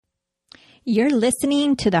You're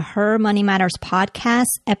listening to the Her Money Matters podcast,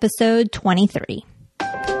 episode 23.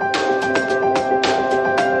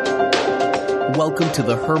 Welcome to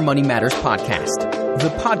the Her Money Matters podcast, the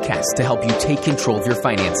podcast to help you take control of your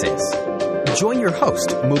finances. Join your host,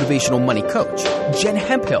 motivational money coach, Jen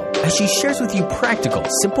Hemphill, as she shares with you practical,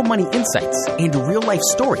 simple money insights and real-life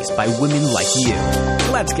stories by women like you.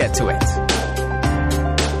 Let's get to it.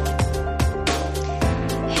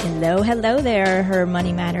 Hello there, Her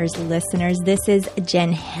Money Matters listeners. This is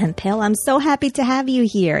Jen Hemphill. I'm so happy to have you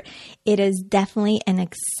here. It is definitely an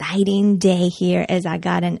exciting day here as I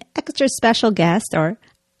got an extra special guest, or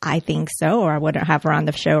I think so, or I wouldn't have her on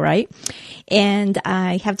the show, right? And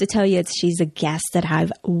I have to tell you, she's a guest that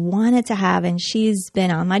I've wanted to have, and she's been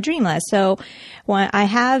on my dream list. So I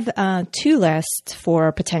have two lists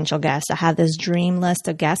for potential guests. I have this dream list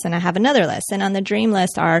of guests, and I have another list. And on the dream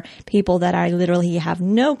list are people that I literally have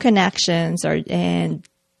no connections, and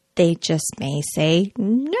they just may say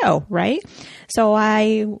no, right? So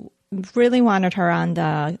I really wanted her on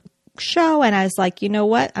the show, and I was like, you know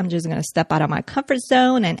what? I'm just going to step out of my comfort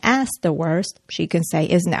zone and ask. The worst she can say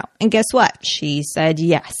is no. And guess what? She said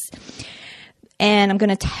yes. And I'm going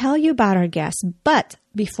to tell you about our guest. But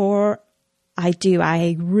before I do,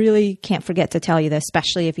 I really can't forget to tell you this,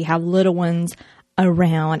 especially if you have little ones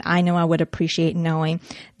around. I know I would appreciate knowing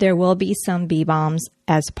there will be some B-bombs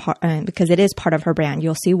as part, because it is part of her brand.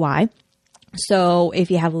 You'll see why. So if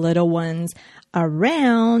you have little ones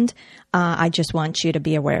around, I just want you to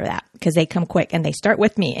be aware of that because they come quick and they start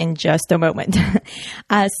with me in just a moment.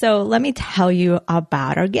 So let me tell you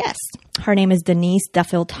about our guest. Her name is Denise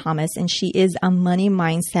Duffield-Thomas, and she is a money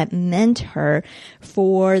mindset mentor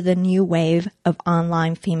for the new wave of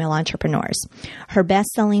online female entrepreneurs. Her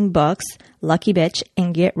best-selling books, Lucky Bitch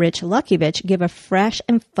and Get Rich Lucky Bitch, give a fresh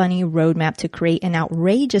and funny roadmap to create an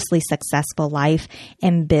outrageously successful life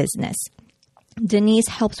and business. Denise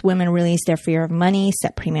helps women release their fear of money,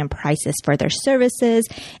 set premium prices for their services,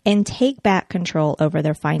 and take back control over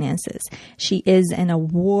their finances. She is an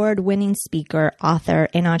award-winning speaker, author,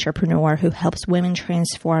 and entrepreneur who helps women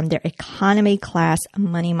transform their economy class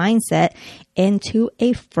money mindset into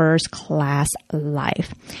a first-class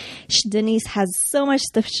life. Denise has so much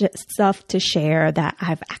stuff to share that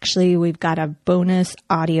we've got a bonus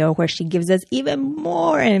audio where she gives us even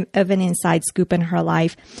more of an inside scoop in her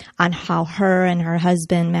life on how her and her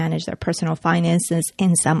husband manage their personal finances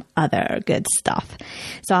and some other good stuff.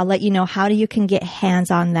 So I'll let you know how you can get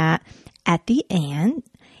hands on that at the end.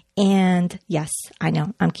 And yes, I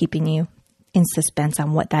know I'm keeping you in suspense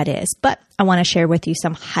on what that is, but I want to share with you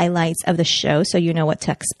some highlights of the show so you know what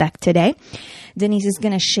to expect today. Denise is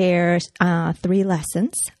going to share 3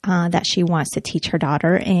 lessons that she wants to teach her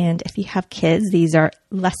daughter. And if you have kids, these are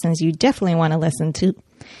lessons you definitely want to listen to.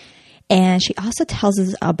 And she also tells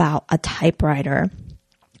us about a typewriter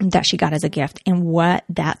that she got as a gift and what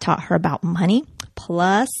that taught her about money,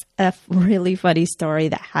 plus a really funny story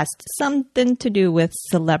that has something to do with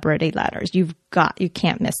celebrity letters. You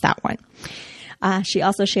can't miss that one. She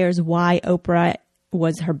also shares why Oprah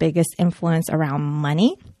was her biggest influence around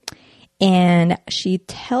money. And she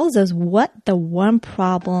tells us what the one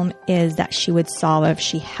problem is that she would solve if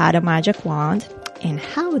she had a magic wand and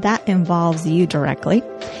how that involves you directly.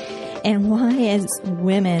 And why, as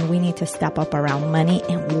women, we need to step up around money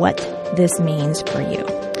and what this means for you.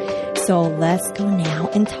 So let's go now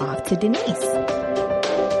and talk to Denise.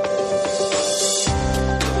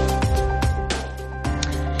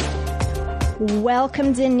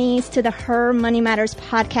 Welcome, Denise, to the Her Money Matters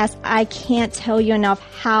podcast. I can't tell you enough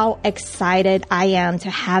how excited I am to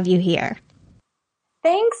have you here.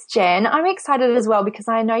 Thanks, Jen. I'm excited as well because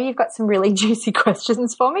I know you've got some really juicy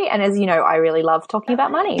questions for me. And as you know, I really love talking about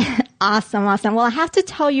money. Awesome. Well, I have to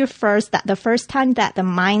tell you first that the first time that the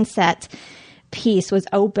mindset piece was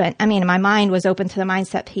open, my mind was open to the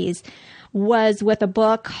mindset piece, was with a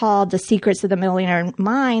book called The Secrets of the Millionaire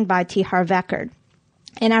Mind by T. Harv Eker.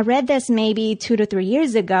 And I read this maybe 2 to 3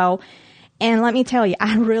 years ago. And let me tell you,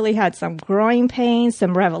 I really had some growing pains,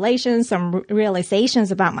 some revelations, some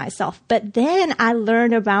realizations about myself. But then I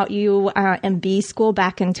learned about you in B school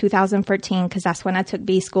back in 2013, because that's when I took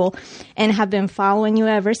B school, and have been following you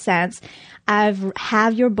ever since.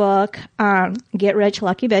 Have your book, Get Rich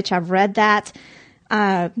Lucky Bitch. I've read that.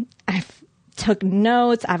 I've took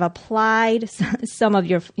notes. I've applied some of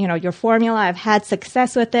your formula. I've had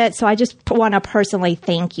success with it. So I just want to personally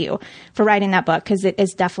thank you for writing that book because it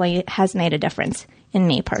is definitely has made a difference in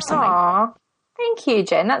me personally. Aww. Thank you,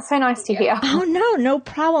 Jen. That's so nice to hear. Oh, no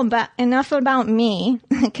problem. But enough about me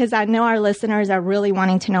because I know our listeners are really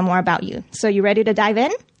wanting to know more about you. So you ready to dive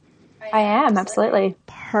in? I am, absolutely.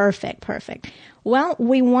 Perfect. Well,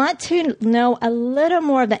 we want to know a little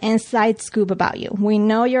more of the inside scoop about you. We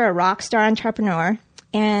know you're a rock star entrepreneur,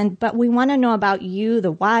 but we want to know about you,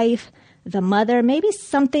 the wife, the mother, maybe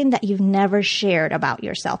something that you've never shared about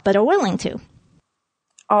yourself, but are willing to.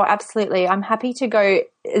 Oh, absolutely. I'm happy to go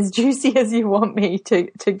as juicy as you want me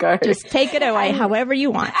to go. Just take it away however you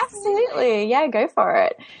want. Absolutely. Yeah, go for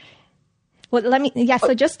it. Well,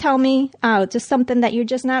 so just tell me just something that you're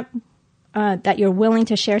just not, that you're willing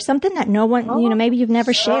to share, something that no one, maybe you've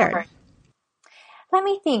never shared. Let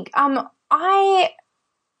me think. I'm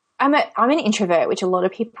an introvert, which a lot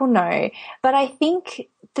of people know, but I think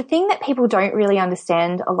the thing that people don't really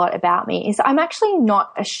understand a lot about me is I'm actually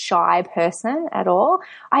not a shy person at all.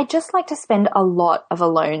 I just like to spend a lot of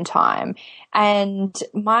alone time. And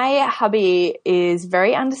my hubby is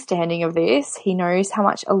very understanding of this. He knows how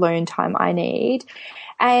much alone time I need.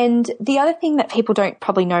 And the other thing that people don't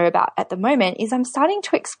probably know about at the moment is I'm starting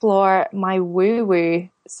to explore my woo-woo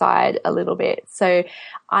side a little bit. So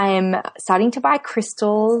I'm starting to buy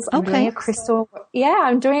crystals. I'm doing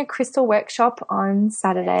a crystal workshop on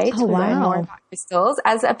Saturday to learn more about crystals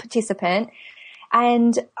as a participant.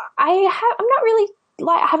 And I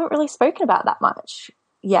haven't really spoken about that much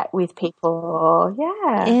yet with people.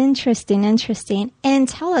 Yeah. Interesting. And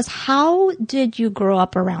tell us, how did you grow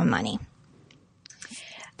up around money?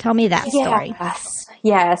 Tell me that story.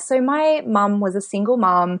 Yeah. So my mum was a single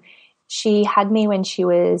mum. She had me when she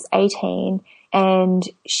was 18, and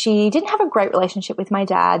she didn't have a great relationship with my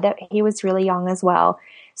dad. That he was really young as well.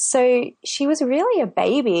 So she was really a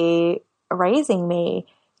baby raising me,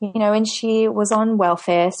 and she was on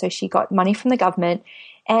welfare. So she got money from the government,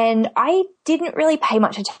 and I didn't really pay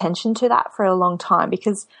much attention to that for a long time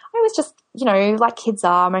because I was just, like kids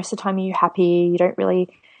are, most of the time you're happy. You don't really,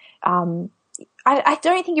 I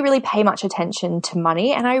don't think you really pay much attention to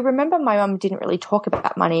money. And I remember my mum didn't really talk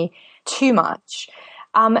about money too much.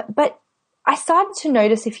 But I started to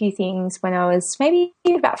notice a few things when I was maybe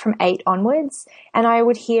about from 8 onwards. And I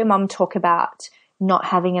would hear mum talk about not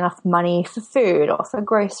having enough money for food or for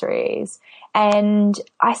groceries. And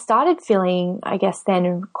I started feeling, I guess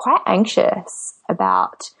then, quite anxious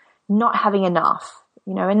about not having enough,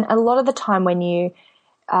 and a lot of the time when you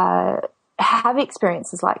have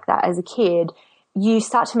experiences like that as a kid, you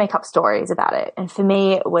start to make up stories about it. And for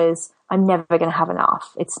me, it was, I'm never going to have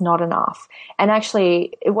enough. It's not enough. And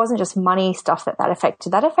actually, it wasn't just money stuff that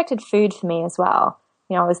affected. That affected food for me as well.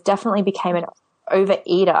 I definitely became an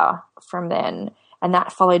overeater from then. And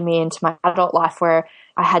that followed me into my adult life where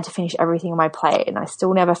I had to finish everything on my plate and I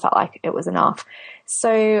still never felt like it was enough.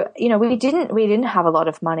 So, we didn't have a lot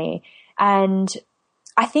of money. And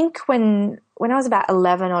I think when I was about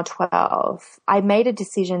 11 or 12, I made a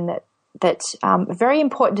decision that a very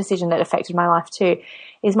important decision that affected my life too,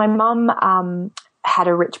 is my mum had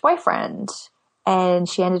a rich boyfriend and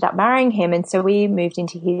she ended up marrying him. And so we moved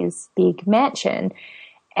into his big mansion,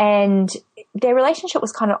 and their relationship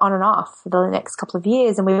was kind of on and off for the next couple of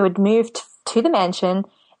years. And we would move to the mansion,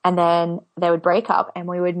 and then they would break up and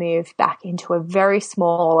we would move back into a very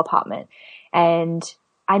small apartment. And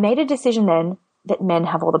I made a decision then that men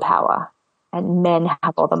have all the power and men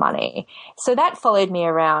have all the money. So that followed me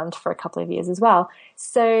around for a couple of years as well.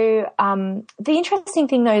 So the interesting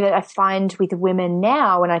thing, though, that I find with women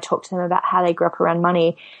now when I talk to them about how they grew up around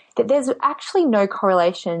money, that there's actually no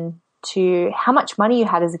correlation to how much money you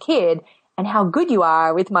had as a kid and how good you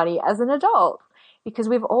are with money as an adult, because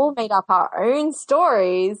we've all made up our own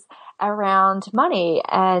stories around money.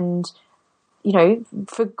 And,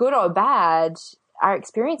 for good or bad, our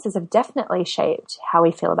experiences have definitely shaped how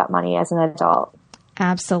we feel about money as an adult.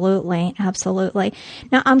 Absolutely.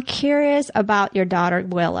 Now, I'm curious about your daughter,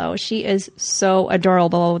 Willow. She is so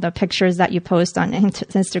adorable. The pictures that you post on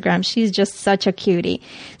Instagram, she's just such a cutie.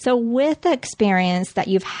 So with the experience that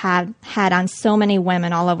you've had on so many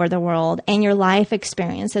women all over the world and your life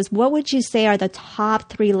experiences, what would you say are the top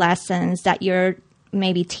 3 lessons that you're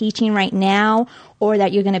maybe teaching right now, or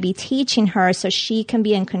that you're going to be teaching her so she can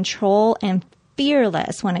be in control and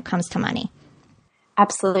fearless when it comes to money?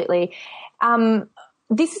 Absolutely.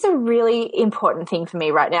 This is a really important thing for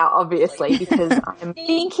me right now, obviously, because I'm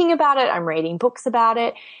thinking about it, I'm reading books about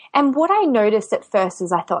it. And what I noticed at first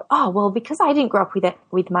is I thought, because I didn't grow up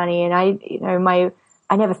with money and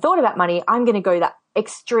I never thought about money, I'm going to go that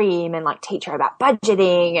extreme and teach her about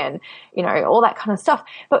budgeting and, all that kind of stuff.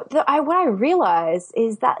 But what I realized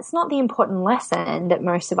is that's not the important lesson that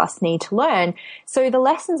most of us need to learn. So the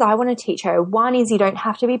lessons I want to teach her, one is you don't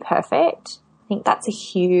have to be perfect. I think that's a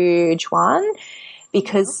huge one.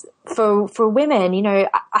 Because for women,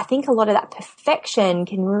 I think a lot of that perfection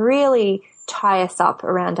can really tie us up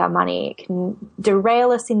around our money. It can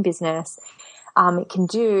derail us in business. It can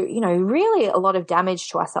do, really a lot of damage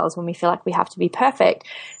to ourselves when we feel like we have to be perfect.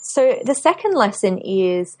 So the second lesson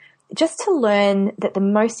is just to learn that the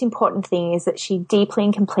most important thing is that she deeply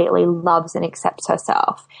and completely loves and accepts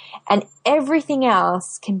herself, and everything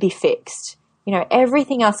else can be fixed.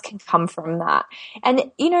 Everything else can come from that. And,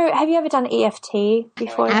 have you ever done EFT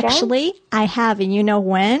before? Actually, I have. And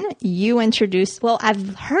when you introduced, well,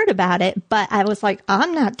 I've heard about it, but I was like,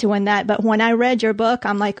 I'm not doing that. But when I read your book,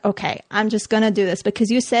 I'm like, okay, I'm just going to do this because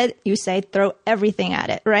you say throw everything at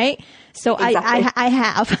it, right? So exactly. I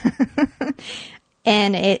have.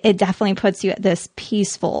 And it definitely puts you at this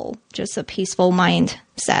just a peaceful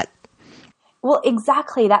mindset. Well,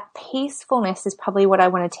 exactly. That peacefulness is probably what I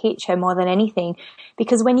want to teach her more than anything,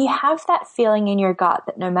 because when you have that feeling in your gut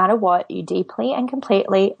that no matter what, you deeply and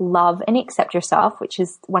completely love and accept yourself, which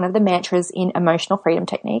is one of the mantras in emotional freedom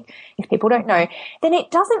technique, if people don't know, then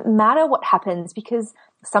it doesn't matter what happens, because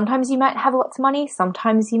sometimes you might have lots of money,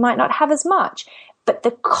 sometimes you might not have as much, but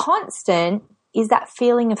the constant is that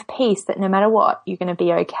feeling of peace that no matter what, you're going to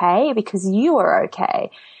be okay because you are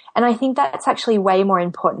okay. And I think that's actually way more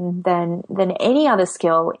important than any other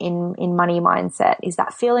skill in money mindset, is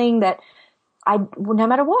that feeling that no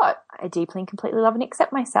matter what, I deeply and completely love and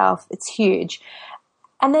accept myself. It's huge.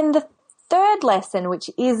 And then the third lesson, which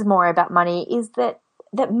is more about money, is that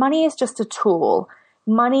money is just a tool.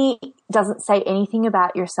 Money doesn't say anything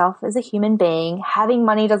about yourself as a human being. Having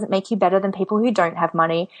money doesn't make you better than people who don't have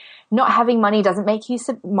money. Not having money doesn't make you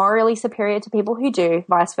morally superior to people who do,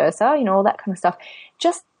 vice versa, all that kind of stuff.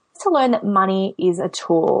 Just to learn that money is a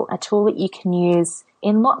tool that you can use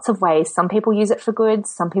in lots of ways. Some people use it for good,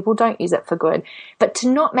 some people don't use it for good. But to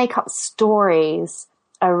not make up stories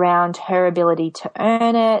around her ability to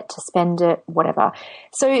earn it, to spend it, whatever.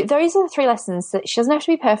 So those are the three lessons. That she doesn't have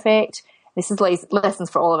to be perfect. This is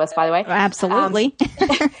lessons for all of us, by the way. Absolutely.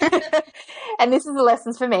 And this is the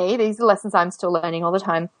lessons for me. These are the lessons I'm still learning all the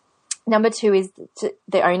time. Number two is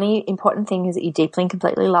the only important thing is that you deeply and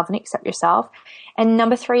completely love and accept yourself. And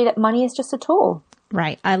number three, that money is just a tool.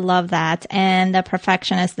 Right. I love that. And the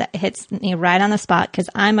perfectionist, that hits me right on the spot, because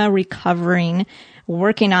I'm a recovering,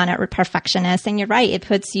 working on it perfectionist. And you're right.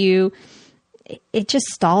 It just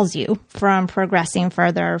stalls you from progressing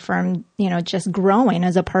further, from, just growing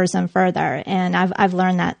as a person further. And I've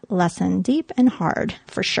learned that lesson deep and hard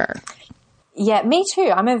for sure. Yeah, me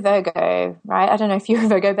too. I'm a Virgo, right? I don't know if you're a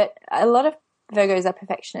Virgo, but a lot of Virgos are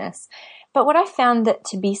perfectionists. But what I found that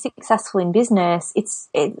to be successful in business,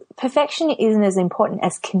 perfection isn't as important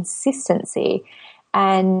as consistency.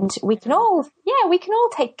 And we can all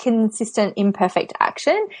take consistent, imperfect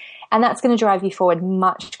action, and that's going to drive you forward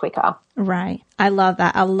much quicker. Right. I love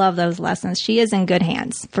that. I love those lessons. She is in good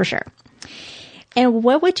hands for sure. And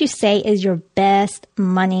what would you say is your best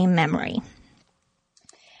money memory?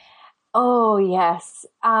 Oh, yes.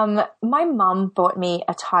 My mum bought me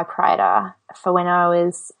a typewriter for when I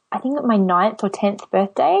was, I think, at my 9th or 10th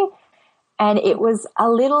birthday. And it was a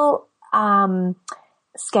little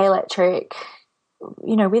Scalextric,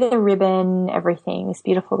 with a ribbon, everything, this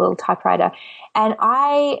beautiful little typewriter. And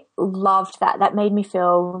I loved that. That made me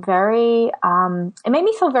feel very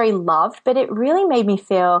loved, but it really made me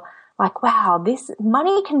feel like, wow, this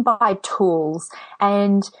money can buy tools,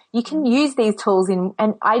 and you can use these tools and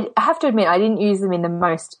I have to admit, I didn't use them in the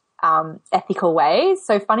most ethical ways.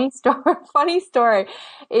 So funny story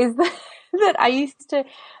is that I used to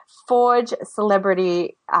forge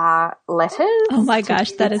celebrity letters. Oh my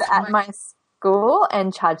gosh, that is at my school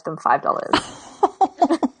and charge them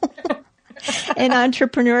 $5. An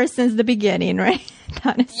entrepreneur since the beginning, right?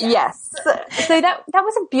 Yes. So that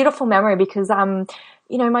was a beautiful memory, because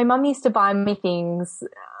my mum used to buy me things,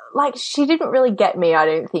 like, she didn't really get me, I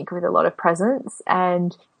don't think, with a lot of presents.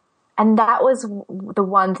 And that was the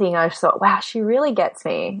one thing I just thought, wow, she really gets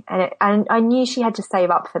me. And I knew she had to save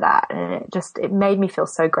up for that. And it made me feel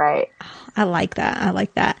so great. I like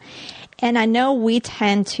that. And I know we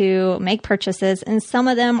tend to make purchases, and some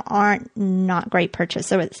of them aren't not great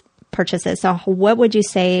purchases. So what would you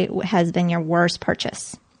say has been your worst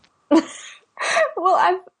purchase?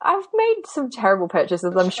 Well, I've made some terrible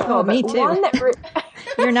purchases, I'm sure. Oh, me too.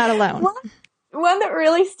 You're not alone. One that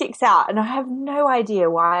really sticks out, and I have no idea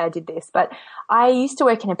why I did this, but I used to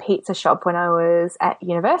work in a pizza shop when I was at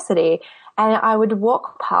university, and I would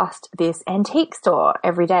walk past this antique store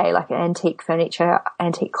every day, like antique furniture,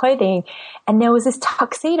 antique clothing, and there was this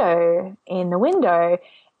tuxedo in the window,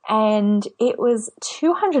 and it was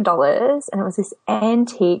 $200, and it was this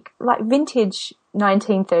antique, like vintage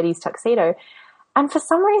 1930s tuxedo. And for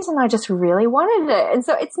some reason, I just really wanted it. And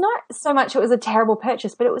so it's not so much it was a terrible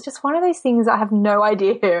purchase, but it was just one of those things I have no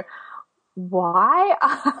idea why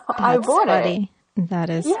I bought it. That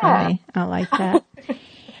is funny. I like that.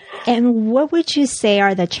 And what would you say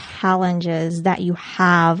are the challenges that you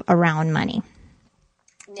have around money?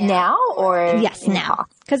 Now or yes, now,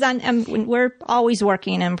 because we're always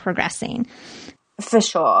working and progressing. For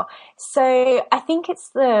sure. So I think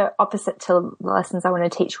it's the opposite to the lessons I want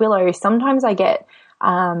to teach Willow. Sometimes I get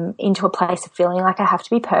into a place of feeling like I have to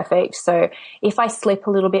be perfect. So if I slip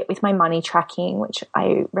a little bit with my money tracking, which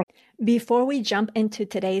I Before we jump into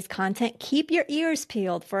today's content, keep your ears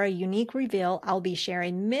peeled for a unique reveal I'll be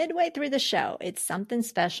sharing midway through the show. It's something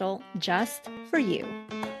special just for you.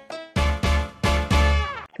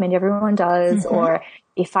 Everyone does, or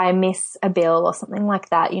if I miss a bill or something like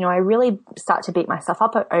that, I really start to beat myself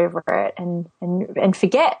up over it and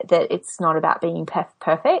forget that it's not about being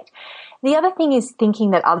perfect. The other thing is thinking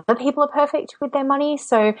that other people are perfect with their money.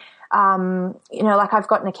 So, like I've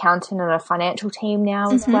got an accountant and a financial team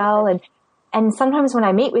now as well. And sometimes when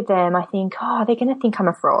I meet with them, I think, they're going to think I'm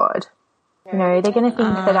a fraud. They're going to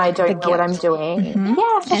think that I don't know what I'm doing.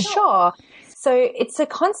 Yeah, for sure. So it's a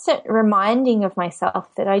constant reminding of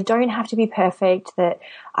myself that I don't have to be perfect, that,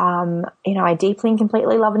 I deeply and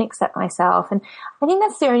completely love and accept myself. And I think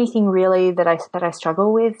that's the only thing really that I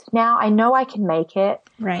struggle with now. I know I can make it.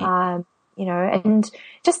 Right. And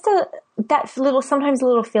just sometimes a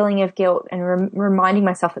little feeling of guilt and reminding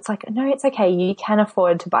myself, it's like, no, it's okay. You can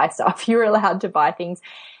afford to buy stuff. You're allowed to buy things.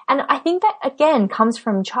 And I think that again comes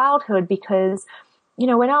from childhood because,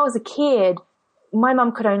 when I was a kid, my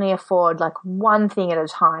mum could only afford like one thing at a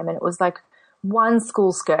time, and it was like one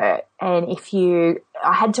school skirt. And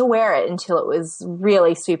I had to wear it until it was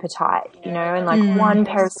really super tight, and like one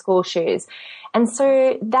pair of school shoes. And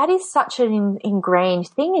so that is such an ingrained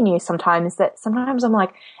thing in you sometimes that sometimes I'm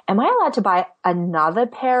like, am I allowed to buy another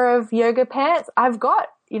pair of yoga pants? I've got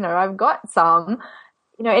some,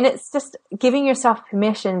 and it's just giving yourself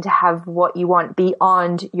permission to have what you want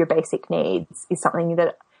beyond your basic needs is something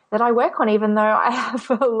that I work on, even though I have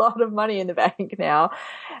a lot of money in the bank now.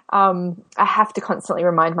 I have to constantly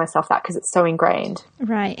remind myself that because it's so ingrained.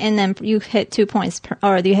 Right. And then you hit 2 points,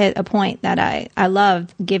 or you hit a point that I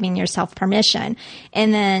love, giving yourself permission.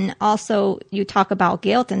 And then also you talk about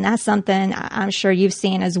guilt, and that's something I'm sure you've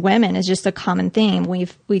seen as women is just a common theme.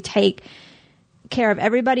 We take care of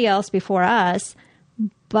everybody else before us,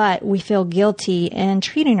 but we feel guilty in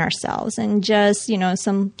treating ourselves and just,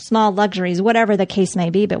 some small luxuries, whatever the case may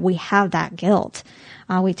be, but we have that guilt.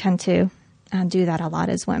 We tend to do that a lot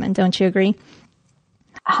as women. Don't you agree?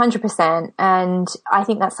 100%. And I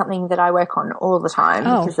think that's something that I work on all the time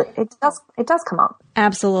because it does come up.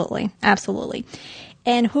 Absolutely. Absolutely.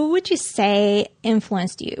 And who would you say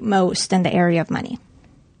influenced you most in the area of money?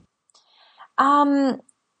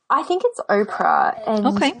 I think it's Oprah, and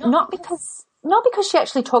not because she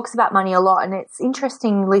actually talks about money a lot, and it's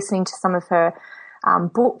interesting listening to some of her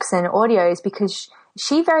books and audios because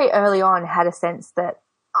she very early on had a sense that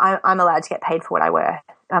I'm allowed to get paid for what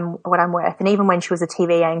I'm worth. And even when she was a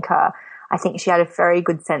TV anchor, I think she had a very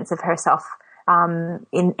good sense of herself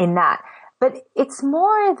in that. But it's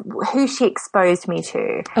more who she exposed me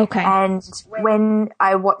to. Okay. And when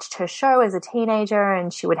I watched her show as a teenager,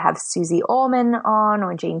 and she would have Susie Orman on,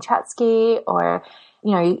 or Jean Chatsky, or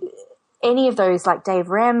any of those like Dave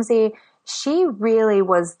Ramsey, she really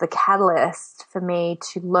was the catalyst for me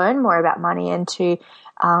to learn more about money and to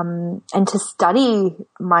study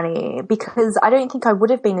money, because I don't think I would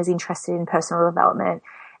have been as interested in personal development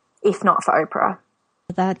if not for Oprah.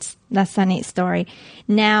 That's a neat story.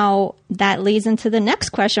 Now that leads into the next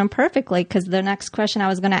question perfectly, because the next question I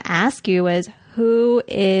was going to ask you is, who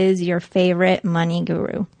is your favorite money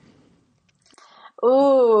guru?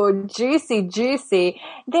 Oh, juicy.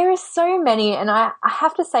 There are so many, and I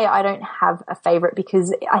have to say I don't have a favorite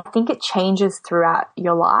because I think it changes throughout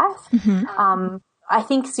your life. Mm-hmm. I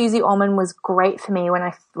think Susie Orman was great for me when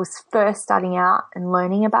I was first starting out and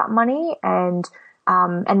learning about money, and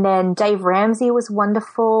then Dave Ramsey was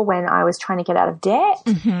wonderful when I was trying to get out of debt.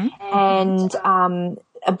 Mm-hmm. And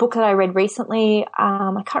a book that I read recently,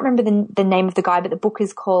 I can't remember the name of the guy, but the book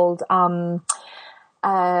is called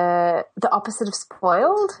The Opposite of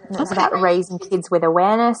Spoiled, and it was about raising kids with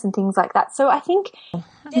awareness and things like that. So I think I'm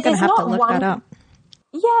going to have to look that up.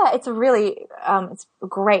 Yeah, it's a really it's a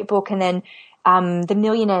great book. And then the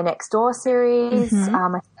Millionaire Next Door series, I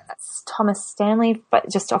think that's Thomas Stanley, but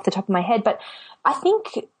just off the top of my head. But I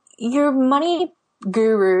think your money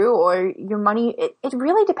guru or your money, it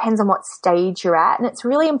really depends on what stage you're at. And it's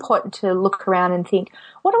really important to look around and think,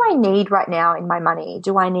 what do I need right now in my money?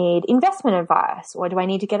 Do I need investment advice, or do I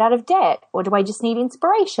need to get out of debt, or do I just need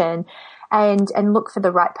inspiration? and look for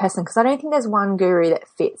the right person, because I don't think there's one guru that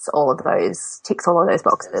ticks all of those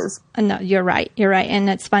boxes. No, you're right. You're right. And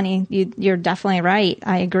it's funny. You're definitely right.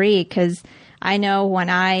 I agree, because I know when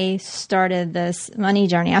I started this money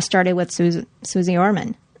journey, I started with Susie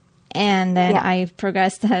Orman. And then I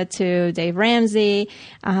progressed to Dave Ramsey.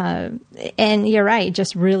 And you're right. It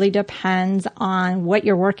just really depends on what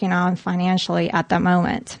you're working on financially at the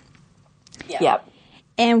moment. Yep.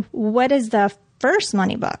 And what is the first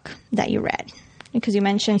money book that you read? Because you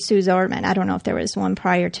mentioned Suze Orman. I don't know if there was one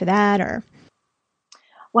prior to that or.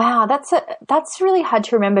 Wow, that's really hard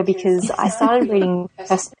to remember, because I started reading.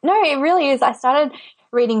 No, it really is. I started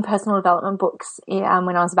reading personal development books when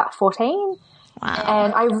I was about 14. Wow.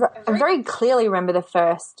 And I very clearly remember the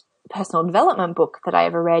first personal development book that I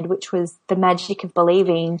ever read, which was The Magic of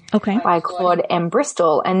Believing by Claude M.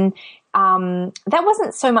 Bristol. And that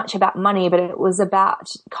wasn't so much about money, but it was about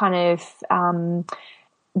kind of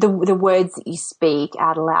the words that you speak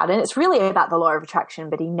out aloud. And it's really about the law of attraction,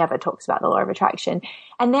 but he never talks about the law of attraction.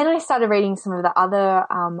 And then I started reading some of the other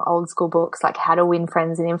old school books, like How to Win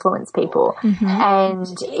Friends and Influence People. Mm-hmm.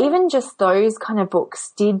 And even just those kind of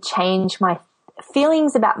books did change my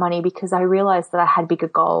feelings about money, because I realized that I had bigger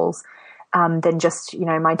goals than just,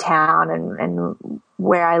 my town and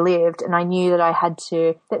where I lived. And I knew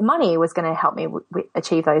that that money was going to help me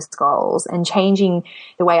achieve those goals, and changing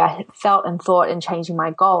the way I felt and thought and changing my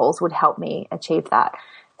goals would help me achieve that.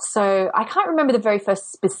 So I can't remember the very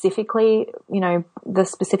first specifically, the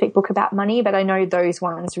specific book about money, but I know those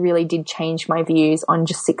ones really did change my views on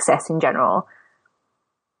just success in general.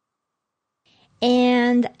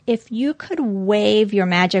 And if you could wave your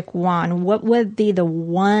magic wand, what would be the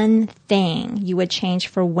one thing you would change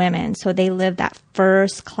for women so they live that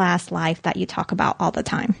first class life that you talk about all the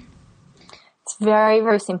time? It's very,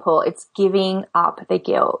 very simple. It's giving up the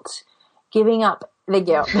guilt. Giving up the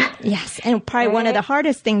guilt. Yes, and probably one of the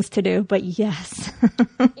hardest things to do, but yes.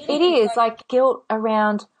 It is, like guilt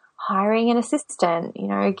around hiring an assistant,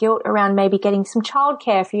 guilt around maybe getting some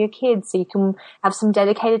childcare for your kids so you can have some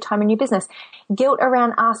dedicated time in your business, guilt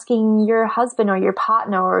around asking your husband or your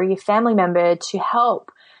partner or your family member to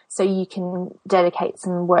help so you can dedicate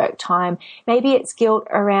some work time. Maybe it's guilt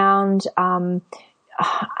around,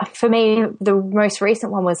 for me, the most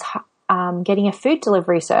recent one was getting a food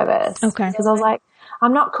delivery service. Okay. Because I was like,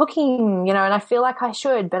 I'm not cooking, and I feel like I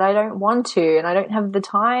should, but I don't want to, and I don't have the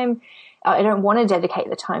time. I don't want to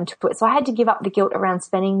dedicate the time to it. So I had to give up the guilt around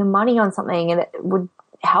spending the money on something and it would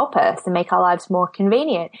help us and make our lives more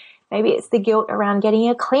convenient. Maybe it's the guilt around getting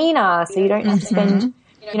a cleaner so you don't have to spend,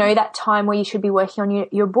 that time where you should be working on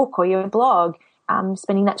your book or your blog,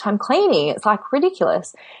 spending that time cleaning. It's like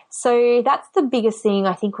ridiculous. So that's the biggest thing.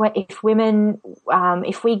 I think if women,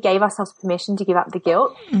 if we gave ourselves permission to give up the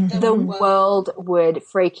guilt, the world would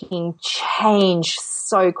freaking change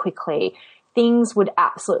so quickly. Things would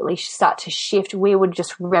absolutely start to shift. We would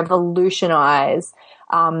just revolutionize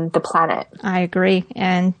the planet. I agree.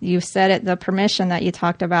 And you said it, the permission that you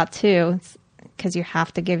talked about too, because you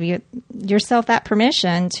have to give yourself that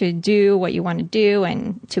permission to do what you want to do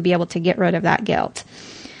and to be able to get rid of that guilt.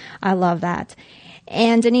 I love that.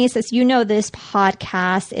 And Denise, as you know, this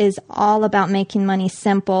podcast is all about making money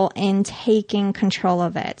simple and taking control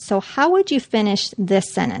of it. So how would you finish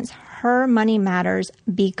this sentence? Her money matters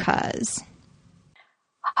because...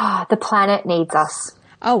 the planet needs us.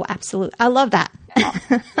 Oh, absolutely. I love that. Yeah.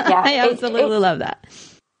 I absolutely love that.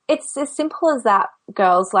 It's as simple as that,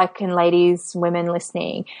 girls, and ladies, women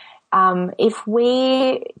listening. If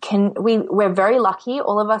we're very lucky.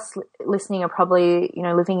 All of us listening are probably,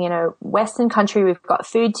 living in a Western country. We've got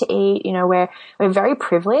food to eat. We're very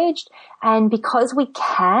privileged. And because we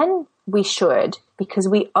can, we should, because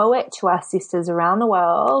we owe it to our sisters around the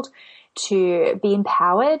world to be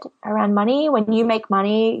empowered around money. When you make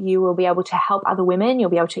money, you will be able to help other women. You'll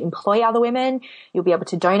be able to employ other women. You'll be able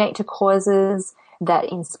to donate to causes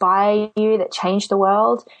that inspire you, that change the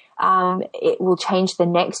world. It will change the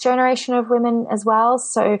next generation of women as well.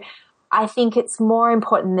 So I think it's more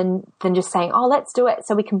important than just saying, oh, let's do it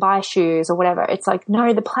so we can buy shoes or whatever. It's like,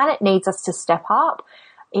 no, the planet needs us to step up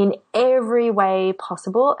in every way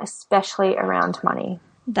possible, especially around money.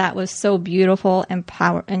 That was so beautiful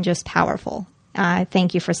and just powerful.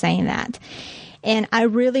 Thank you for saying that. And I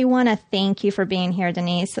really want to thank you for being here,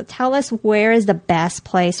 Denise. So tell us, where is the best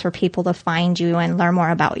place for people to find you and learn more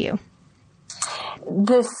about you?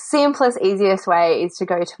 The simplest, easiest way is to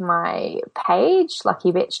go to my page,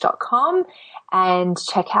 luckybitch.com, and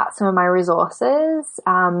check out some of my resources.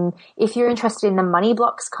 If you're interested in the Money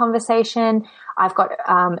Blocks conversation, I've got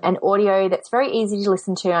an audio that's very easy to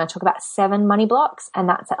listen to, and I talk about 7 money blocks, and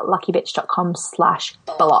that's at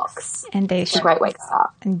luckybitch.com/blocks. And it's a great way to start.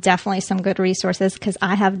 And definitely some good resources, because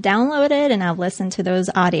I have downloaded and I've listened to those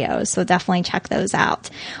audios. So definitely check those out.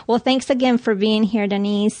 Well, thanks again for being here,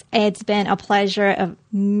 Denise. It's been a pleasure of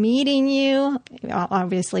meeting you,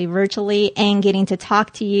 obviously virtually, and getting to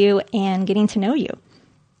talk to you and getting to know you.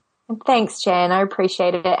 Thanks, Jen. I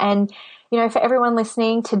appreciate it. And for everyone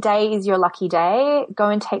listening, today is your lucky day. Go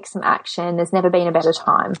and take some action. There's never been a better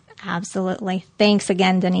time. Absolutely. Thanks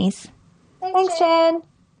again, Denise. Thanks, Jen.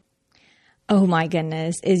 Oh my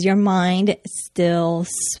goodness. Is your mind still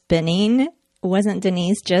spinning? Wasn't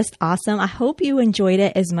Denise just awesome? I hope you enjoyed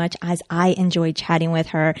it as much as I enjoyed chatting with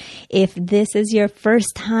her. If this is your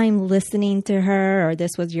first time listening to her, or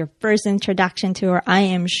this was your first introduction to her, I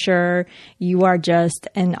am sure you are just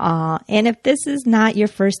in awe. And if this is not your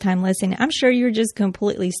first time listening, I'm sure you're just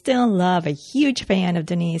completely still in love, a huge fan of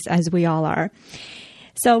Denise, as we all are.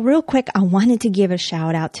 So real quick, I wanted to give a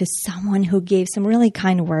shout out to someone who gave some really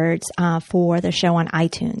kind words for the show on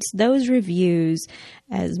iTunes. Those reviews,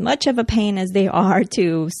 as much of a pain as they are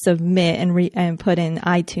to submit and put in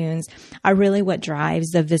iTunes, are really what drives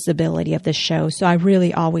the visibility of the show. So I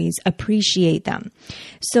really always appreciate them.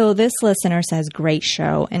 So this listener says, great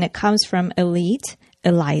show. And it comes from Eliza,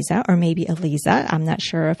 or maybe Eliza. I'm not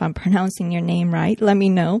sure if I'm pronouncing your name right. Let me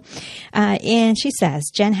know. And she says,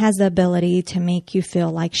 Jen has the ability to make you feel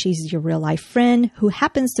like she's your real life friend who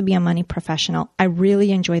happens to be a money professional. I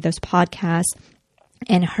really enjoy this podcast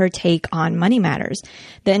and her take on money matters.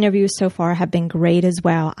 The interviews so far have been great as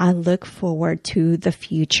well. I look forward to the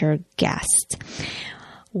future guest.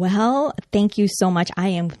 Well, thank you so much. I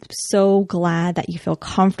am so glad that you feel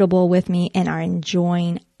comfortable with me and are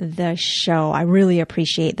enjoying the show. I really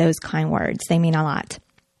appreciate those kind words. They mean a lot.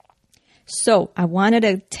 So I wanted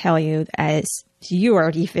to tell you, as you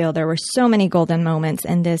already feel, there were so many golden moments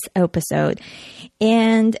in this episode.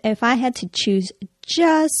 And if I had to choose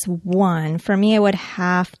just one, for me, it would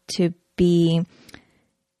have to be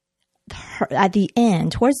at the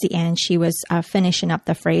end, towards the end, she was finishing up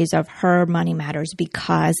the phrase of her money matters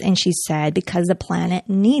because, and she said, because the planet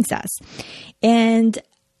needs us. And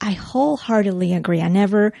I wholeheartedly agree. I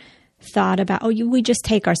never thought about, we just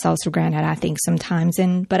take ourselves for granted, I think sometimes.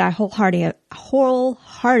 But I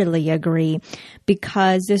wholeheartedly agree,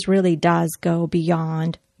 because this really does go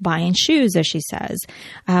beyond buying shoes, as she says.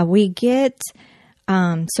 We get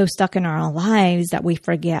so stuck in our own lives that we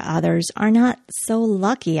forget others are not so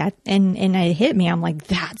lucky. And it hit me. I'm like,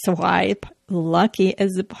 that's why lucky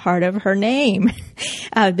is a part of her name,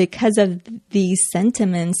 because of these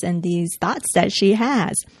sentiments and these thoughts that she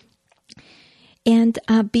has. And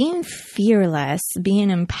being fearless,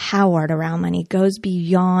 being empowered around money goes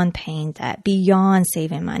beyond paying debt, beyond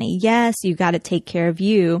saving money. Yes, you got to take care of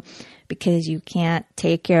you, because you can't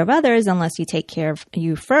take care of others unless you take care of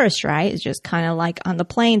you first, right? It's just kind of like on the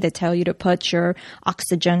plane, they tell you to put your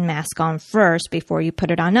oxygen mask on first before you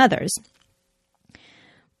put it on others.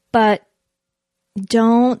 But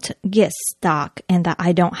don't get stuck in the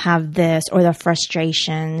I don't have this, or the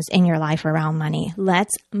frustrations in your life around money.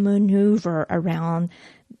 Let's maneuver around,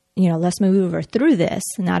 let's maneuver through this,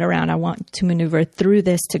 not around. I want to maneuver through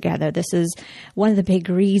this together. This is one of the big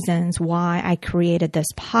reasons why I created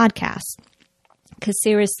this podcast. Because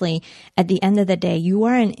seriously, at the end of the day, you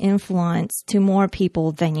are an influence to more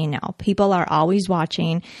people than you know. People are always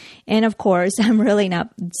watching. And of course, I'm really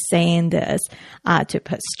not saying this to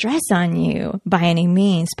put stress on you by any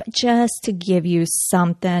means, but just to give you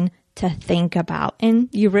something to think about. And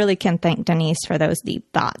you really can thank Denise for those deep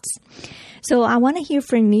thoughts. So I want to hear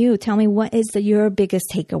from you. Tell me, what is your biggest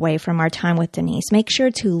takeaway from our time with Denise? Make sure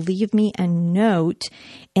to leave me a note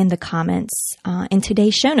in the comments in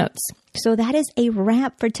today's show notes. So that is a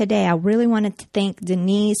wrap for today. I really wanted to thank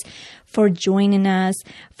Denise for joining us,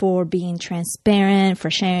 for being transparent, for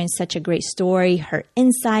sharing such a great story, her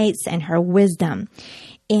insights, and her wisdom.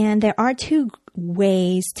 And there are 2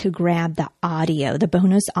 ways to grab the audio, the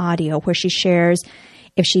bonus audio, where she shares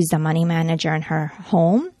if she's the money manager in her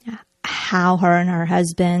home, how her and her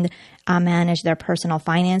husband manage their personal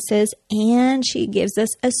finances, and she gives us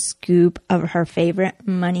a scoop of her favorite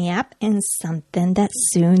money app and something that's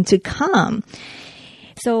soon to come.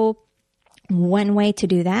 So one way to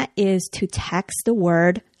do that is to text the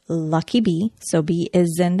word Lucky Bee. So B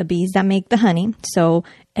is in the bees that make the honey. So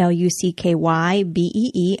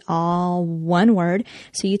LUCKYBEE, all one word.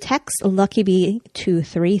 So you text Lucky Bee to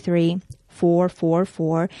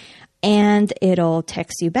 33444. and it'll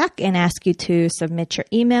text you back and ask you to submit your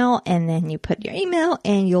email, and then you put your email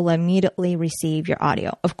and you'll immediately receive your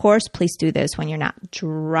audio. Of course, please do this when you're not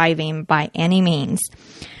driving by any means.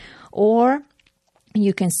 Or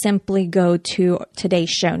you can simply go to today's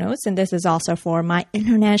show notes, and this is also for my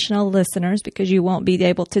international listeners because you won't be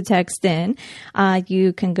able to text in.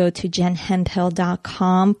 You can go to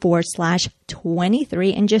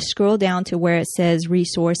jenhemphill.com/23 and just scroll down to where it says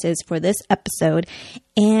resources for this episode,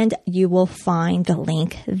 and you will find the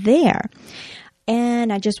link there.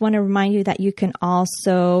 And I just want to remind you that you can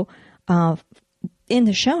also, in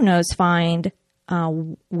the show notes, find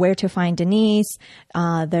where to find Denise.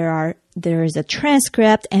 There is a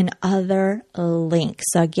transcript and other links.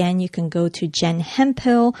 So again, you can go to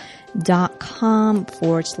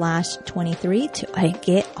jenhemphill.com/23 to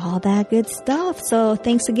get all that good stuff. So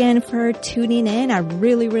thanks again for tuning in. I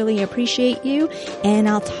really, really appreciate you. And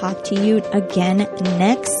I'll talk to you again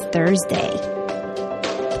next Thursday.